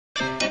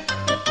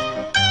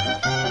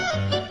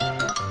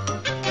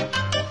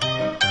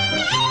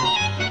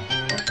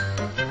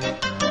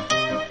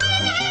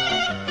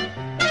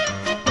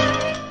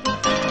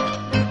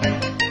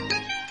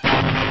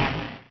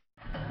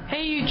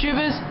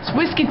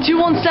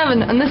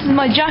217, and this is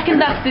my Jack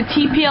and Daxter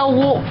TPL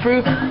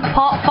walkthrough,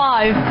 part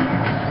 5.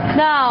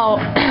 Now,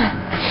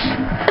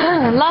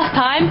 last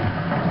time,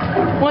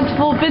 went to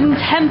Forbidden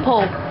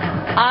Temple,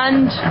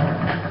 and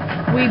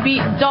we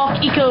beat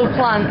Dark Eco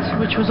Plant,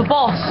 which was a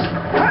boss,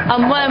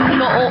 and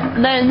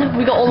then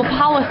we got all the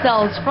power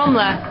cells from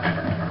there.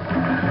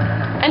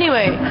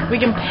 Anyway, we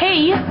can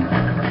pay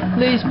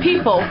these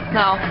people.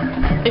 Now,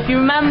 if you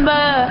remember,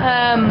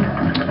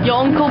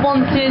 your uncle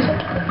wanted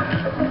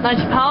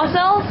 90 power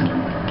cells?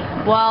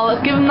 Well, let's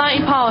give him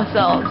 90 power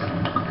cells.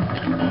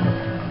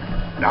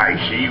 I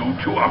see you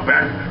two are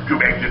back to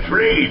make the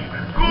trade.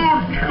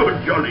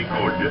 Good, jolly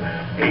good.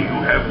 Hey, you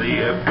have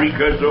the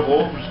Precursor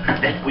Orbs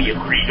that we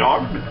agreed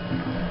on.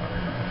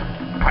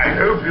 I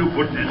hope you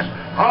put this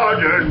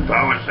hard-earned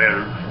power cell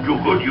to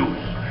good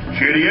use.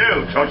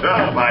 Cheerio,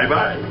 ta-ta,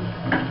 bye-bye.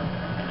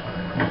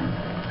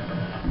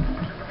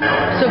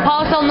 So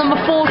power cell number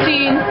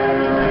 14.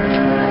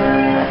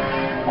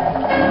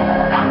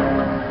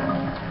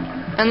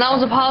 And that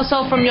was a power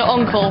cell from your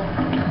uncle,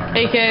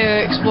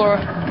 aka Explorer.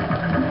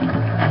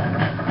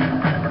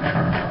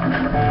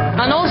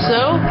 And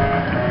also,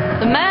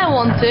 the mayor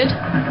wanted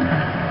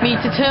me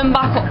to turn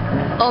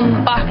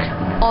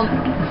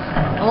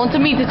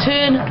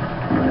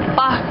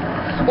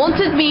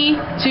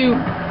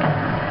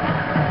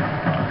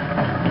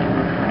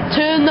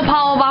turn the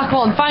power back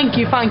on. Thank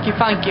you.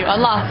 At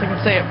last I can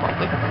say it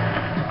properly.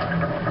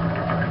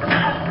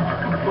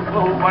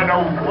 Oh, what a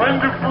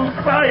wonderful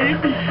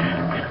sight!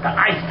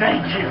 I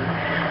thank you.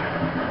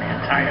 The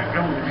entire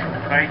village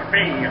will thank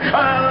me.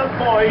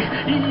 Boys,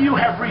 you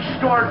have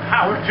restored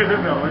power to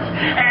the village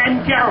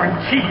and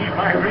guaranteed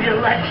my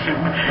re-election.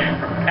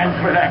 And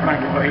for that, my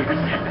boys,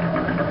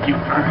 you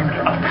earned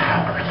a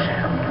power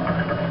cell.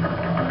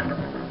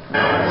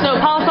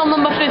 So power cell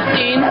number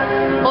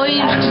 15, all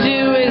you need to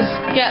do is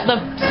get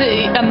the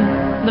city,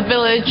 the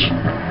village,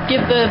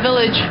 give the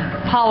village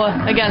power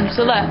again,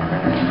 so there.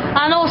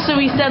 And also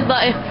he said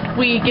that if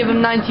we give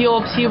him 90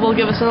 orbs, he will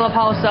give us another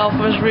power cell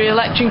for his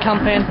re-election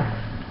campaign.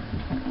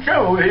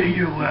 So,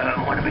 you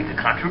want to make a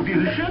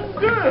contribution?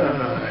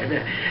 Good.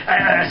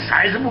 A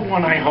sizable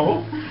one, I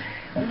hope.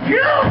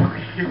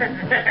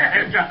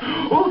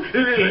 Oh,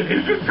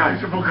 it's a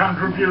sizable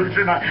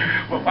contribution.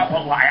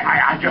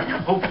 I just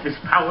hope this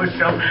power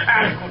cell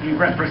adequately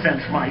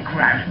represents my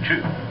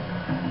gratitude.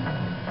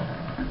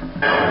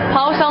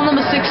 Power cell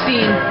number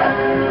 16.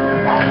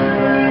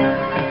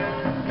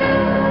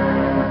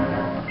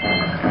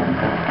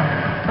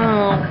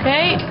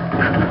 Okay.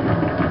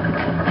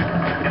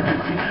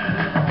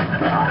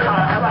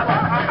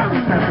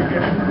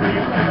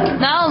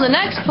 Now the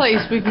next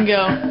place we can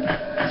go,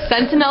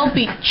 Sentinel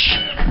Beach.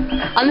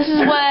 And this is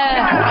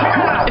where,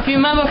 if you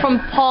remember from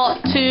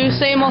part 2,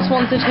 Samos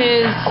wanted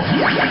his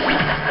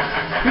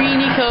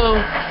green eco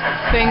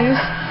things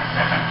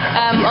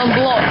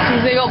unblocked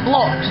because they got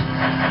blocked.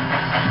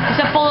 He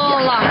said follow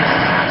the lamps,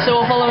 so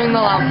we're following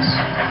the lamps.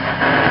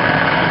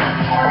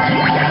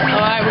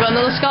 Alright, we've got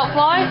another scout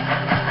fly.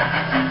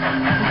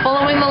 We're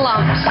following the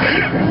lamps.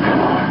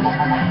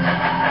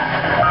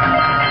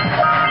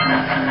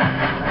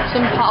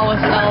 Some power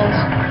cells.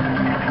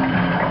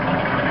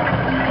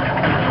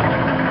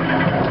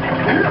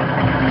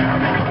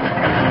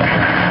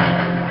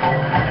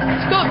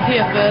 Let's go up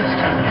here first.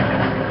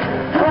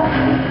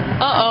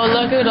 Uh-oh,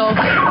 Lurker dog.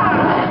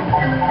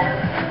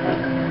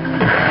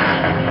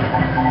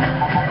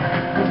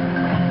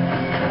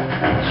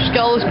 Just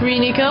get all this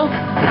green eco.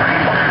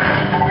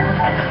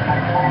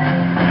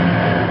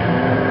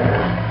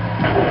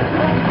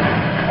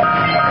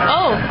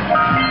 Oh,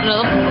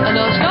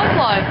 another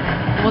skyfly.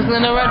 Wasn't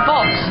in a red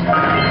box.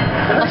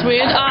 That's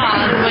weird.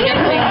 Ah, we're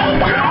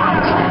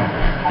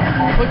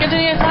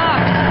getting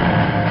attacked.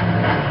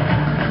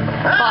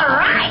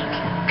 Alright!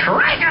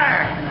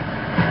 Treasure!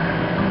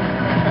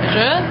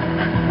 Treasure?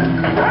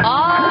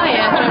 Ah,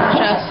 yeah, treasure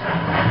chest.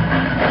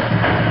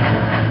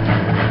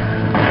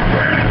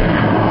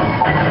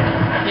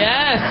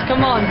 Yes,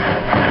 come on.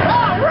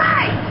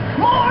 Alright!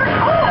 More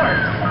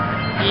orbs!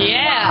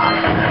 Yeah!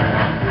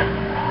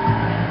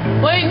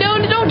 Wait, no,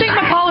 don't take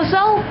my power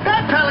cell!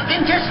 That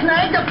Pelican just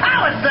snagged a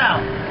power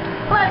cell!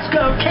 Let's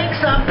go kick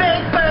some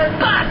big bird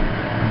butt!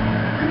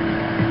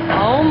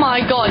 Oh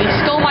my god, he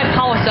stole my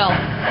power cell.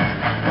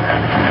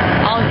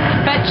 I'll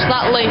fetch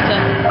that later.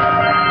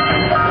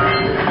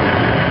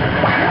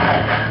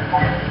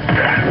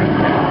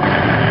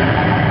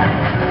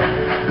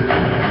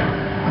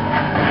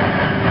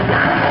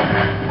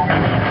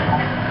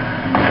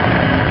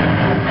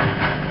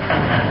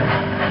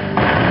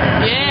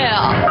 Yeah!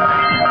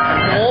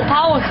 More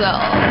power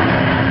cells.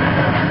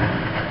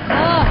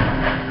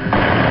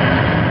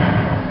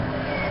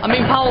 I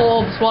mean power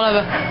orbs,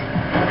 whatever.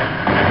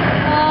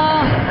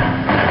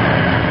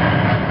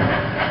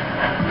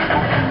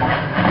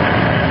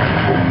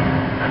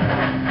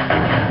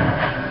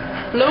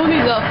 Blow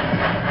these up.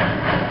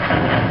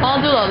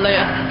 I'll do that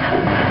later.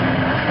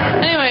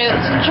 Anyway,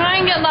 let's try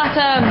and get that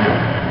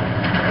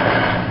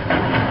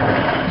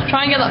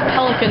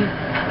Pelican.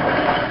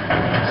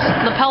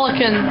 The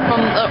Pelican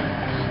from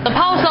The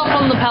power cell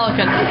from the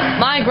Pelican.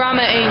 My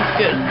grammar ain't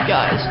good,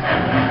 guys.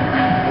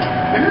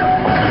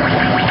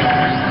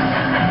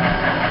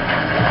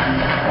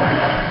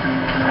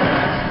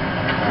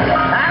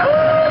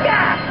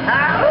 Auga!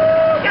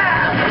 Auga!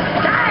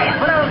 Die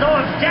for those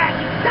orbs, Jack!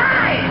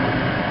 Die!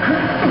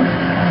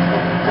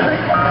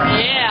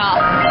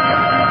 Yeah.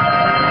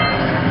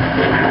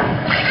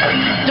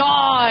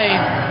 Die.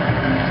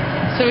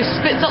 So he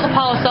spits out the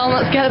power cell and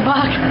let's get it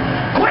back.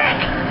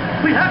 Quick!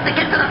 We have to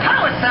get to the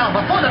power cell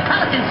before the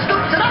Pelican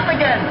scoops it up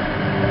again!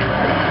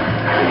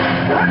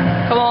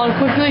 Come on,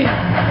 quickly.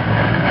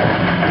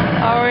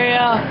 Hurry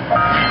up.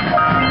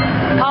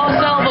 Power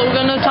cell, but we've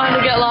got no time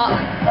to get that.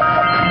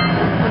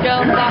 We'll get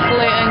on back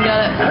later and get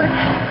it.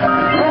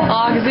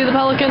 Oh, I can see the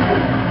Pelican.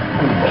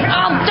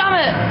 Oh, damn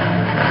it!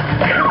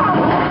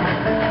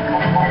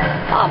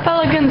 Oh,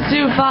 Pelican's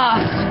too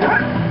fast.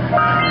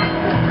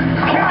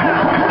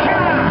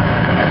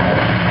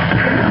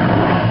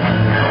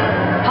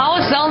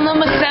 Power cell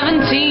number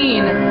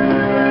 17.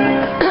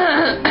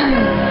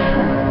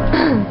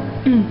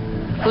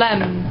 Blem,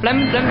 blem,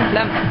 blem,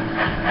 blem.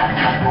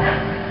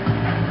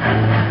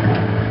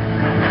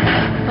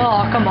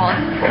 Oh, come on.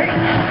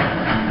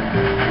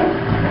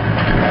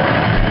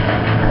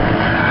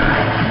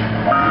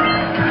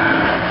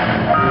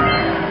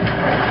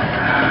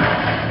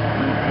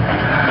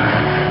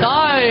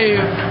 Dive!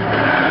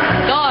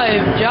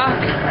 Dive, Jack!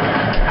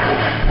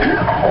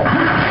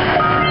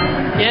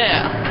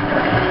 Yeah.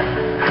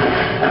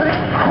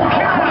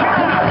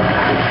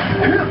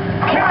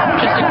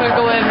 Just a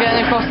quicker way of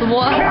getting across the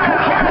water.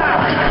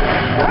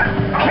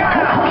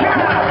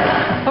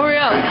 Hurry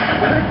up!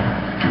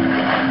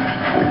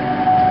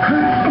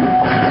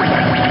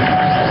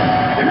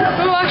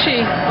 Oh,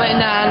 actually, wait,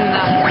 nah.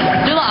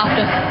 Do that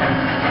after.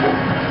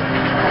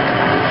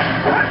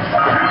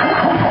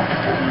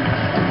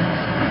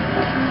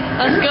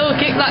 Let's go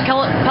kick that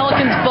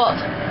Pelican's butt.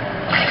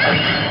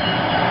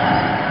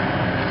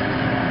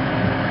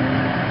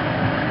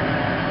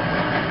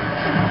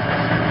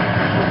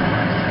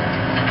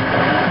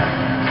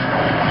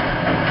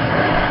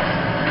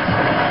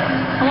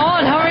 Come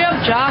on, hurry up,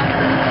 Jack.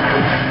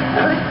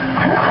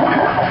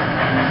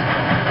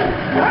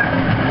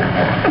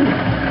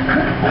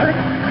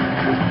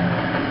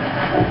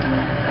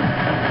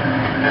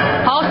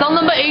 Power cell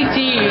number 18.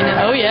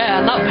 Oh yeah,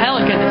 and that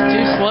Pelican is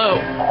too slow.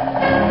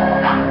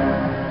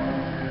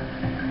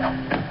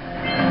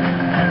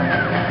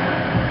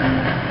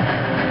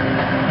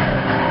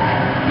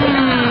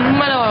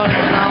 Where do I want to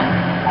go now?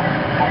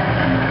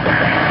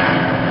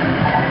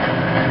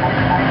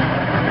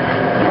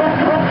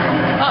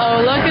 Uh-oh,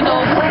 look at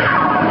those.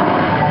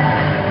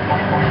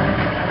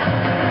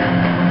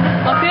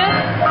 Up here?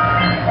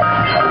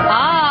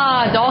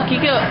 Ah, Dark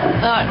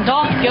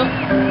Eco,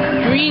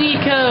 Green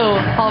Eco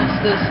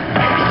harvesters.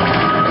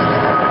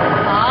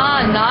 Ah,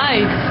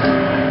 nice.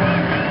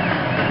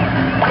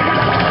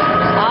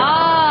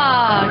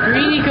 Ah,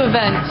 Green Eco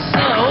vents. So,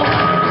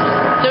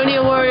 don't need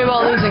to worry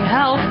about losing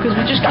health because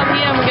we just come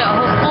here and we get a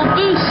whole full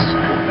boost.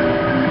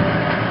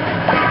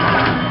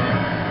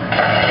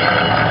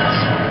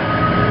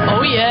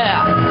 Oh yeah.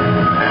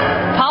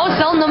 Power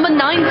cell number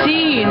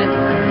 19.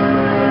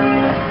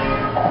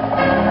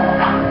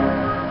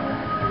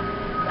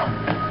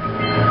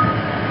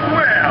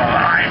 Well,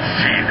 I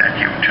see that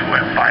you two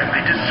have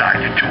finally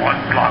decided to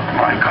unblock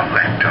my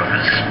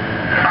collectors.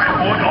 I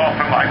would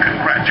offer my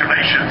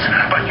congratulations,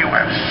 but you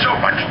have so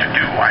much to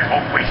do, I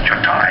won't waste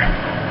your time.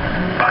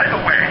 By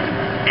the way,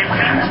 if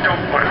things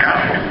don't work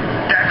out,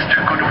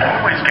 Daxter could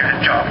always get a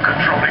job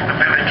controlling the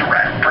village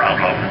rat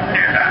problem.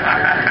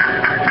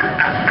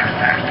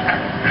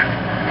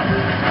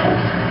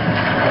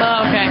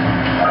 Okay.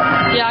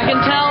 Yeah, I can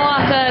tell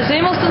that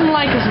Zamos doesn't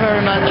like us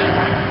very much.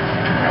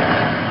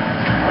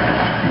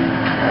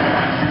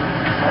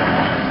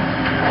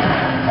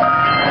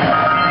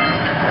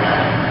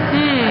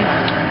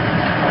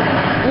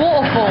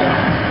 Waterfall.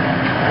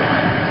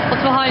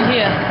 What's behind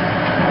here?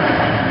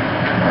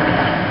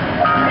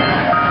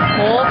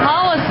 More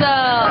power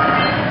cells.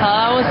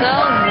 Power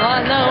cells?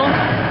 What? No.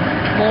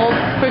 More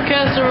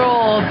Precursor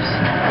Orbs.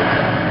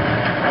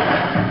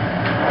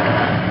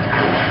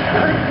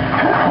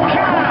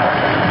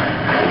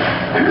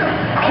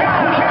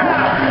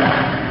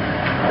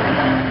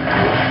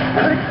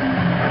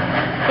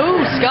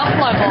 Ooh,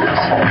 Scoutfly box.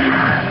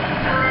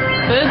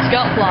 Third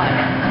Scoutfly.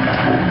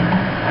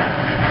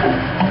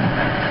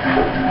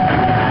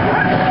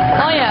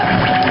 Oh yeah.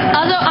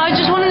 I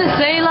just wanted to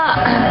say that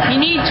you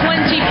need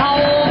 20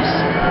 power orbs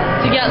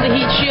to get the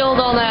heat shield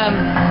on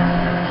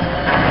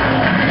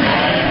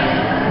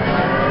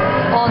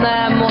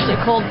what's it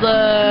called,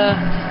 the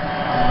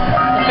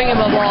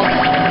thingamabob.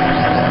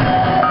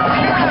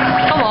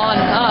 Come on,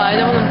 I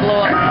don't want to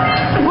blow up.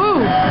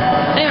 Woo!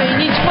 Anyway, you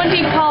need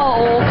 20 power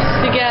orbs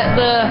to get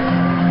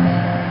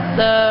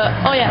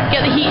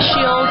get the heat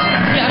shield,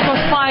 get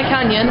across Fire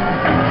Canyon.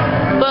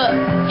 But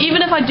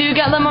even if I do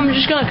get them, I'm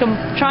just gonna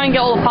try and get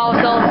all the power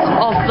cells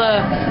of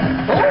the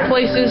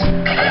places.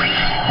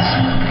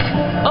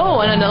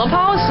 Oh, and another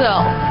power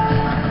cell.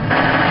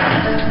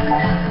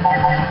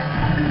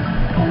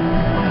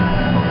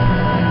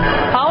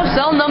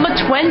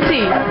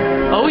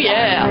 Oh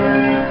yeah.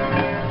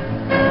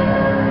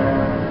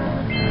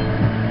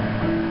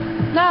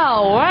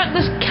 Now, we're at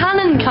this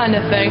cannon kind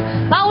of thing.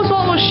 That was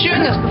what was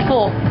shooting us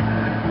before.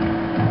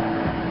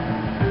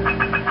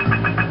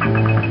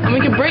 And we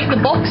can break the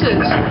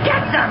boxes.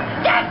 Get some!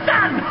 Get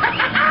some!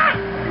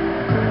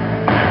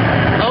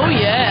 Oh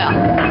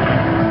yeah.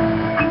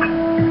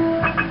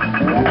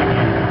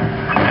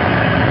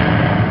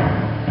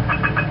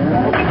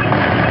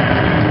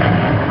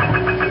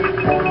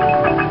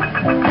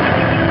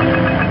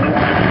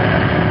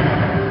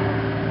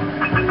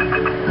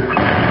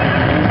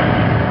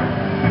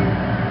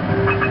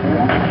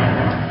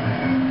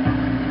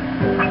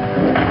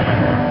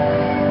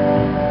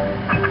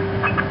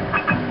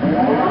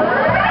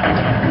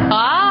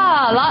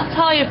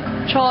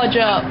 Charge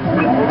up.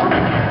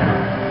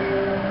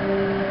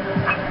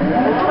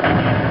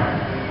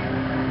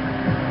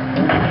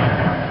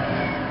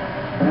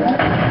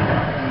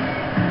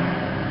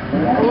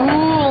 Ooh,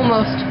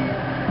 almost.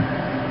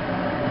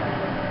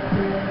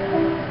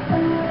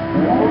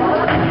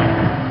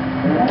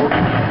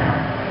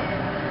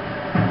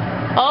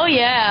 Oh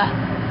yeah.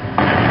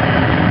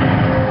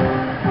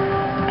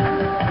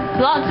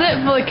 So that's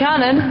it for the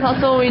cannon.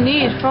 That's all we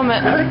need from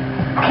it.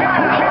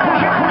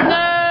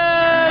 No!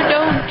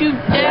 Don't you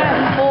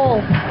dare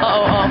fall.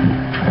 Uh-oh.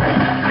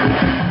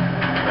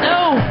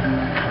 No!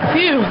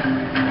 Phew!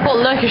 Thought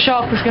Lurker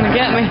Shark was gonna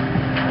get me.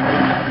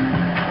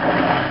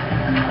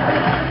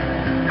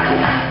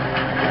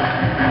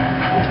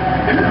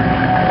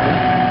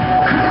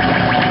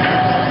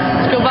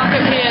 Let's go back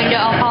up here and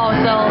get our power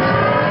cells.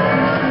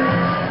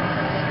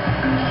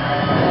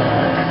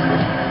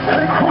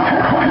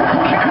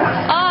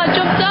 Ah, I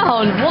jumped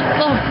down!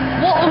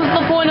 What was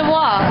the point of that?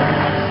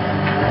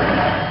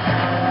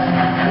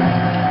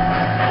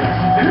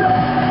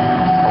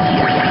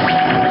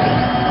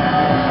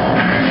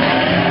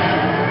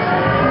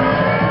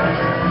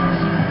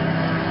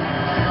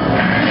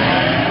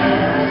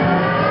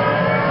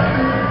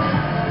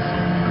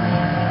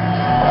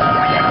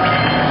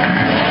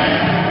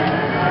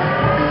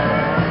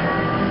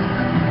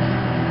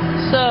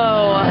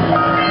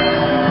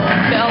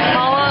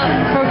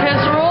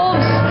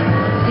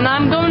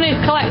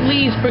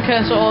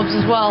 Precursor Orbs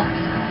as well.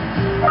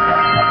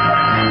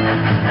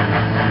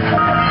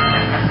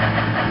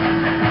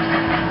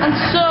 And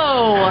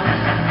so,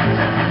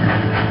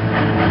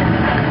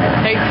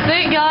 it's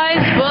it guys,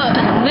 but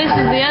this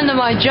is the end of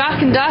my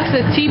Jak and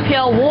Daxter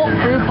TPL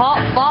walkthrough part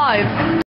 5.